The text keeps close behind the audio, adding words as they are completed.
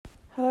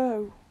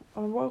Hello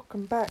and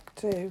welcome back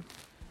to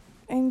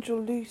Angel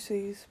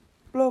Lucy's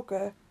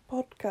Blogger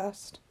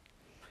podcast.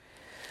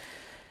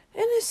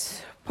 In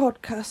this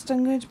podcast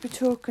I'm going to be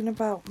talking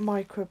about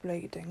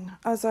microblading,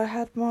 as I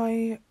had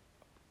my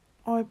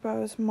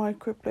eyebrows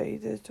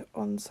microbladed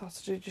on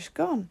Saturday just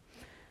gone.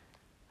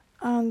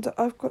 And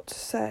I've got to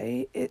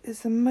say, it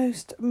is the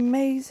most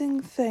amazing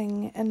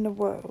thing in the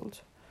world.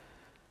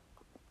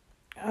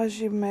 As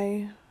you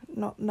may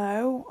not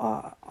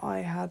know,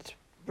 I had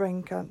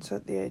brain cancer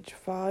at the age of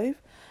 5.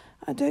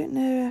 I don't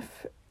know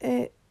if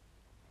it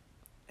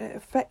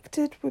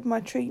affected with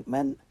my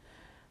treatment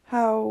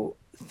how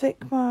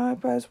thick my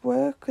eyebrows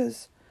were,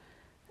 because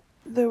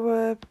there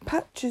were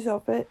patches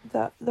of it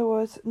that there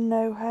was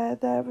no hair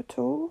there at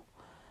all.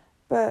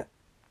 But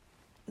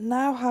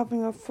now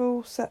having a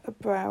full set of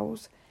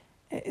brows,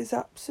 it is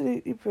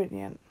absolutely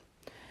brilliant.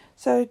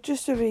 So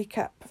just to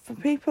recap, for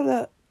people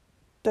that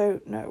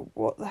don't know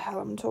what the hell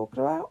I'm talking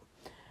about,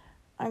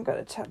 I'm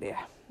going to tell you.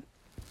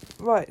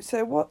 Right,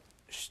 so what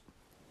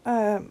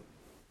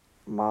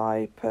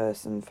my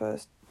person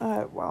first,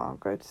 I'm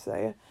going to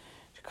say it,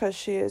 because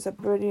she is a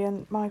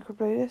brilliant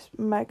microbladist,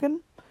 Megan.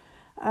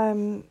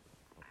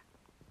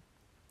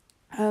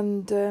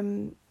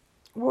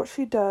 What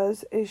she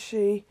does is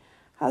she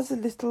has a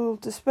little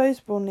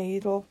disposable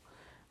needle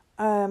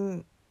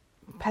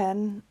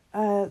pen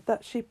that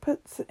she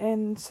puts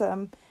in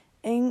some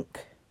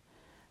ink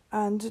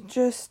and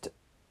just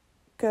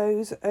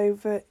goes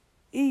over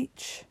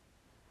each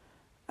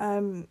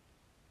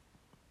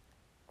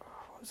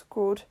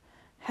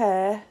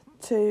hair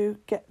to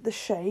get the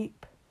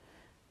shape,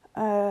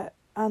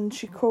 and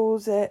she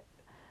calls it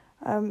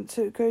so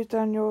it goes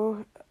down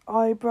your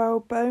eyebrow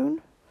bone,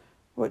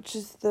 which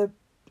is the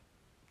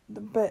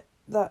bit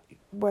that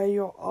where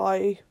your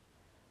eye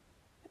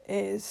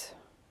is,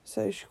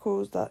 so she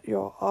calls that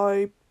your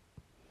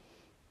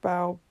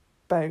eyebrow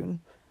bone,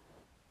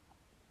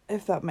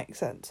 if that makes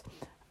sense.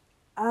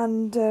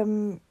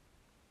 And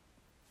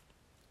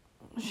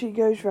she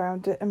goes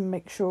round it and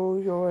makes sure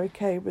you're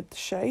okay with the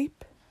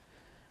shape.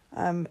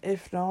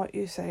 If not,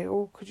 you say,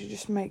 could you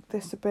just make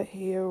this a bit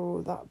here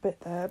or that bit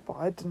there, but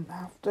I didn't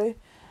have to.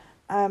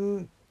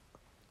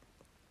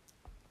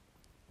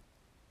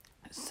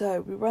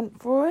 So we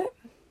went for it.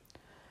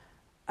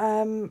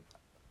 The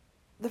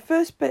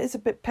first bit is a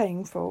bit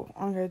painful,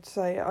 I'm going to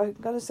say. I'm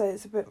going to say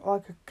it's a bit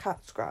like a cat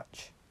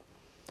scratch.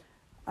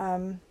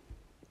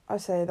 I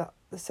say that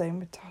the same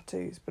with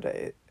tattoos, but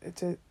it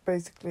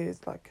basically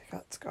is like a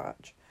cat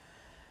scratch.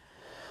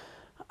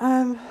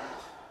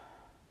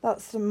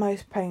 That's the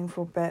most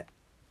painful bit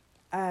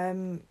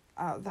out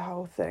of the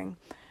whole thing.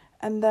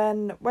 And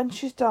then when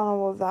she's done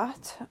all of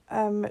that,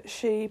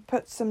 she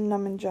puts some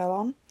numbing gel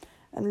on,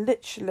 and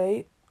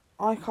literally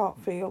I can't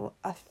feel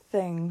a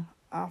thing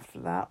after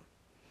that.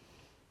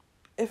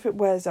 If it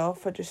wears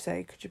off, I just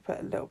say, could you put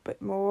a little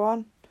bit more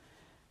on?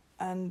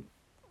 And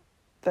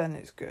then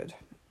it's good.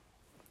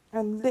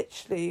 And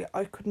literally,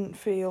 I couldn't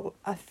feel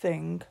a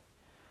thing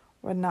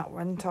when that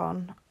went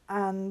on.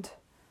 And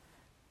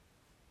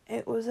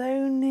it was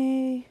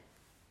only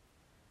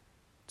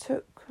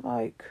took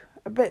like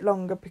a bit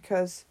longer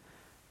because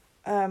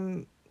I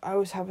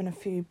was having a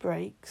few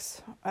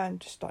breaks and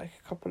just like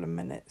a couple of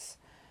minutes.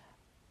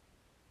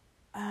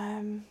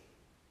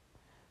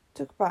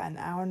 Took about an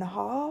hour and a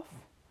half.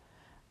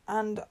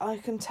 And I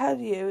can tell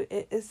you,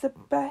 it is the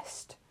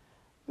best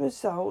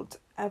result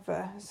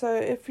ever. So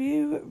if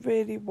you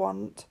really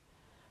want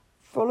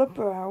fuller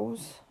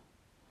brows,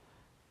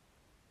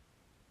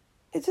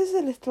 it is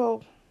a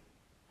little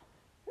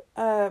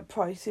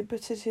pricey,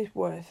 but it is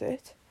worth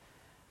it.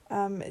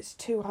 It's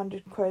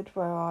 £200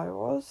 where I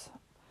was,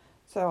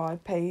 so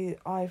I've paid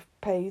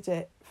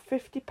it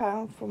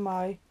 £50 for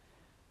my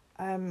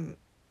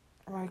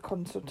my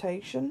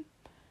consultation,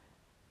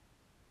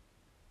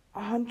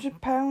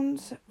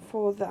 £100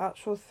 for the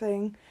actual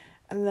thing.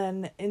 And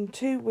then in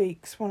 2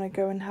 weeks, when I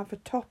go and have a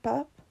top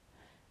up,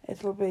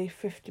 it'll be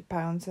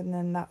 £50, and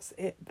then that's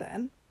it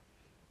then.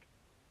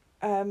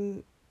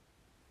 I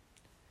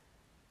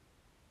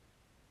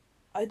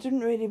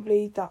didn't really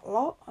bleed that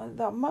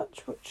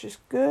much, which is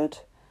good.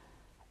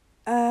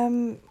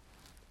 I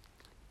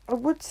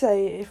would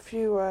say if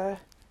you are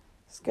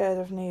scared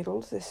of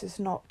needles, this is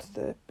not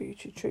the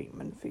beauty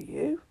treatment for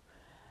you.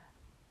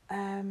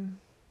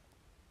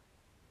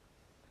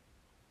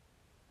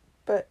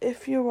 But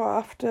if you are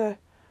after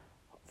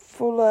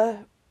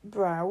fuller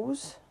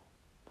brows,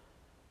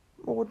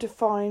 more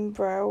defined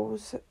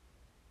brows,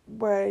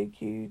 where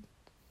you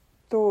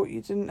thought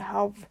you didn't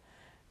have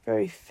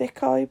very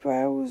thick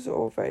eyebrows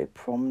or very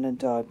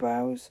prominent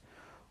eyebrows,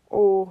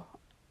 or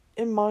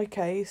in my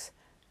case,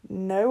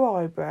 no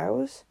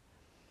eyebrows,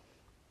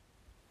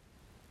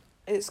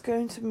 it's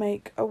going to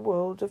make a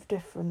world of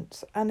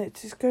difference, and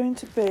it is going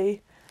to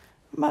be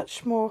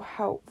much more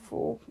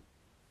helpful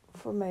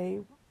for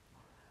me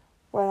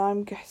when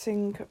I'm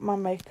getting my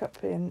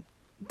makeup done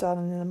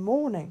in the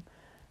morning,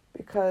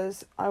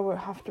 because I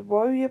won't have to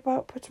worry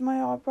about putting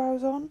my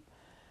eyebrows on,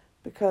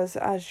 because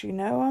as you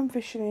know, I'm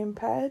visually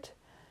impaired.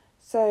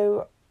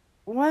 So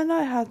when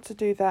I had to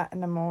do that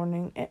in the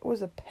morning, it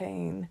was a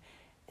pain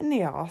in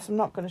the arse. I'm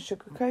not going to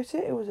sugarcoat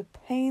it. It was a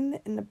pain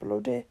in the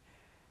bloody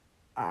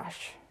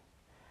ash.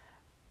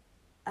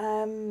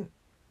 But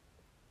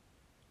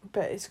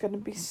it's going to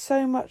be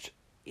so much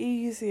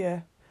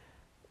easier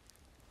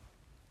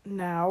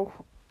now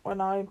when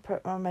I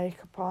put my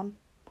makeup on.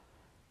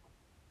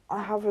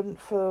 I haven't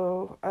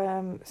for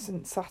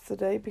since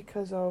Saturday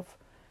because of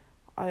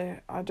I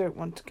don't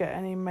want to get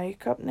any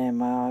makeup near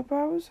my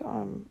eyebrows.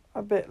 I'm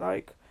a bit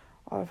like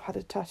I've had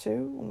a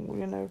tattoo,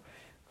 you know,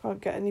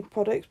 can't get any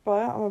products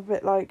by it. I'm a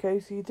bit like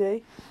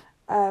OCD.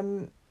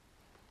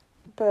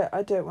 But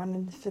I don't want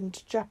anything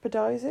to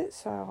jeopardise it,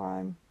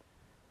 so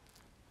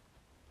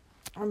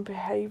I'm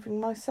behaving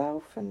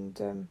myself,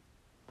 and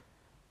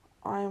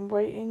I am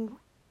waiting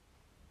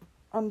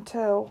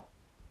until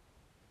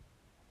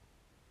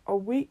a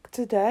week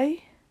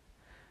today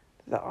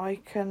that I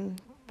can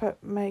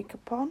put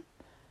makeup on,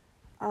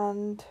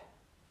 and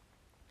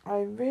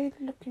I'm really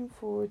looking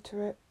forward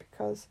to it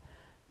because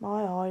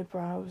my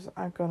eyebrows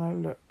are gonna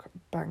look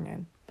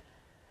banging.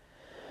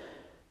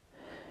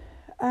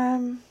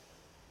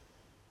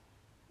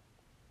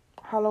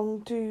 How long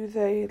do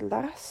they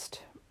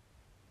last?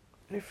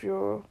 If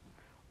you're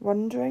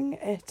wondering,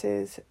 it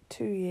is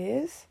 2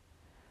 years,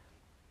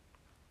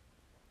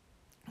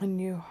 and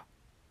you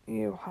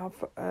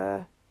have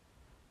a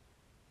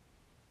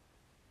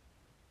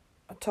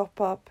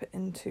top up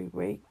in 2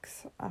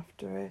 weeks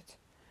after it,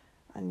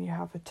 and you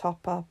have a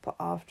top up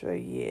after a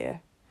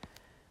year.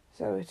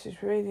 So it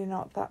is really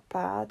not that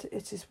bad.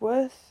 It is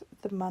worth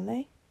the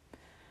money.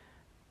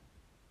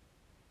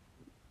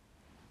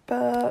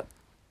 But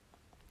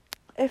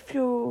if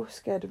you're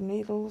scared of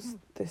needles,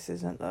 this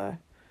isn't the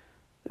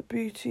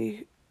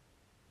beauty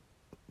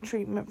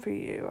treatment for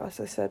you, as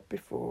I said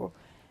before.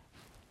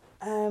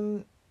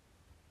 The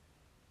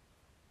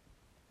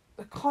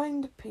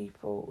kind of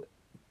people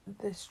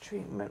this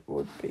treatment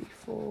would be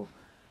for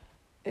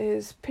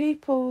is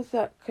people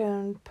that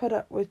can put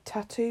up with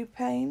tattoo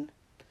pain.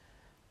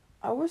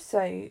 I would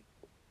say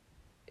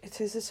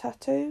it is a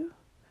tattoo,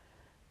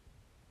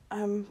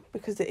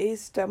 because it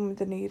is done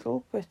with a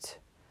needle, but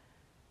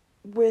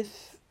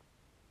with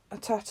a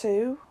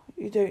tattoo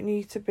you don't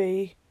need to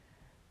be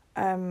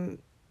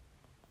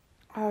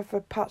have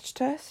a patch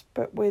test,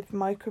 but with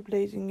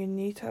microblading you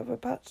need to have a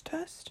patch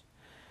test.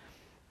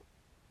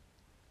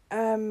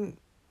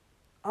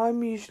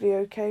 I'm usually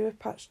okay with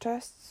patch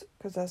tests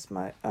because as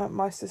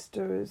my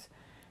sister is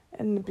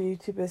in the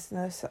beauty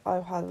business,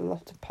 I've had a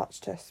lot of patch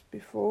tests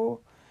before,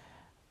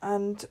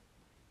 and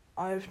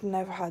I've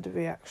never had a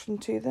reaction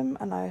to them,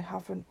 and I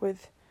haven't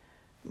with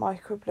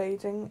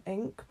microblading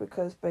ink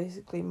because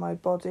basically my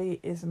body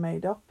is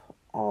made up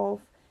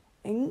of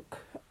ink.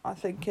 I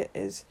think it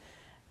is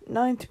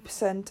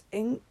 90%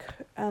 ink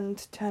and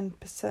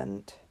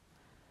 10%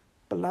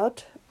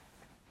 blood.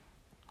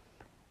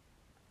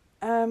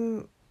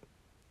 I'm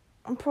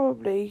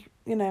probably,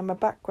 my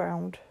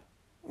background,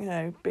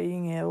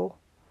 being ill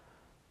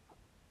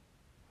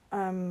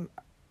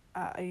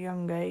at a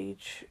young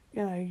age,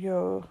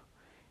 you're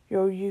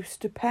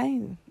used to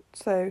pain.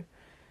 So,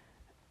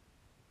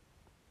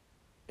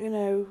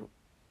 you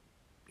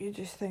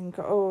just think,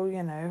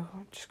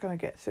 I'm just going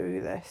to get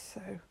through this.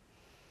 So,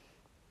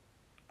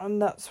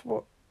 and that's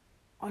what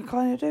I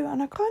kind of do.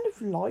 And I kind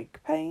of like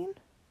pain.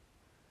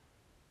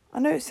 I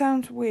know it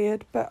sounds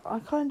weird, but I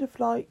kind of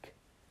like,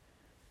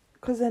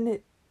 because then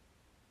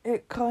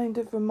it kind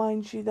of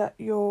reminds you that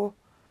you're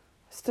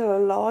still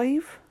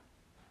alive.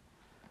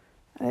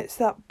 And it's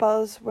that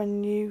buzz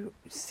when you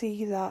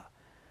see that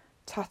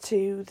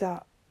tattoo,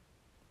 that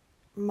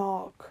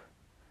mark,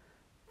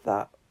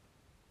 that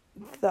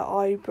the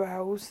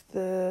eyebrows,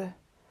 the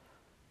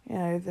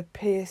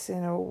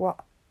piercing, or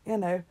what,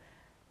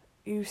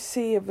 you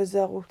see a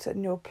result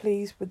and you're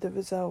pleased with the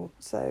result.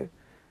 So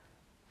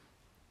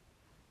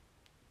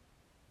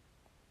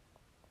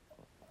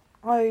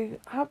I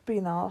have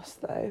been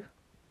asked though,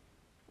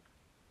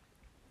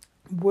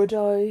 would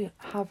I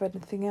have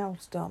anything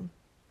else done?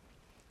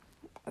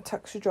 A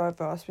taxi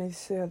driver asked me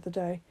this the other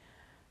day,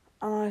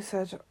 and I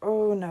said,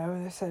 oh no.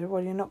 And they said,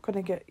 well, you're not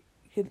going to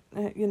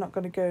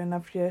go and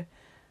have your,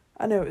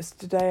 I know it was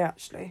today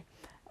actually,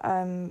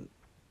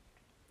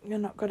 you're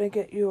not going to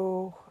get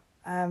your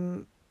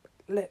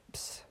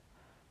lips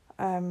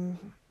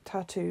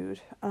tattooed.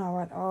 And I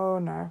went, oh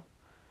no.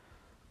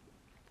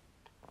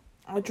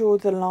 I draw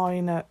the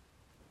line at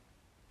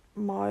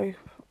my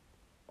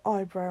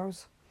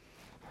eyebrows.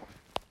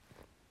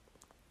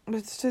 But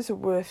it is a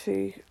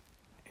worthy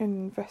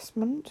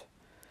investment.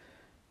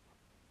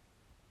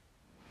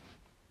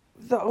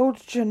 The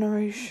older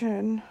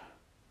generation,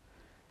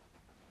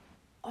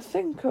 I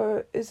think,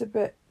 is a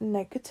bit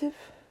negative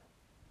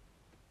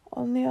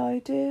on the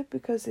idea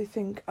because they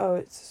think,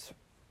 it's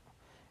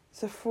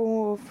a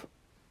form of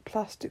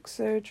plastic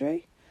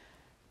surgery.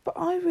 But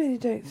I really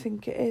don't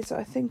think it is.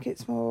 I think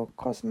it's more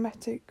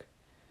cosmetic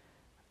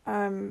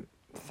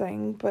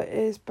thing, but it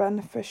is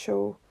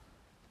beneficial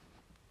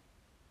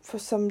for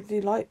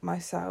somebody like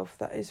myself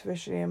that is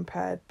visually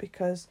impaired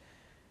because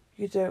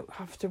You don't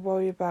have to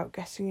worry about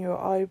getting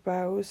your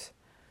eyebrows,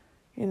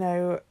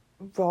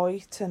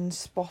 right and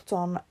spot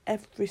on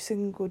every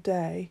single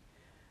day.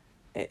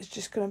 It's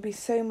just going to be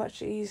so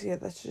much easier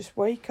to just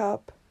wake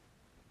up,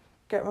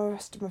 get the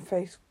rest of my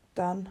face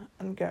done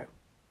and go.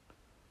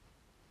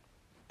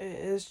 It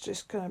is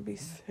just going to be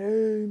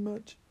so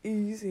much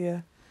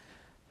easier.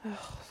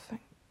 Oh,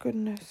 thank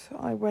goodness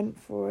I went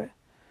for it.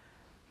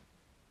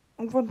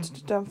 I've wanted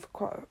it done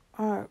for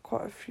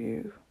quite a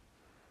few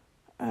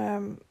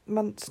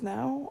months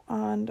now,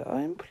 and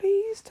I'm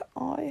pleased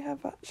I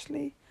have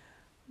actually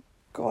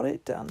got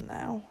it done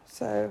now.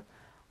 So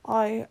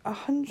I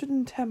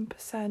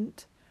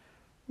 110%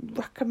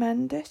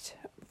 recommend it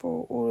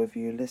for all of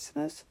you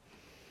listeners.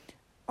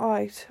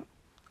 Right,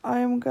 I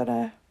am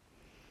gonna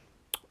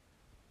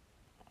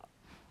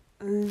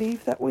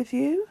leave that with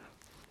you.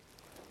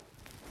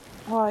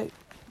 Right,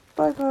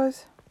 bye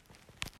guys.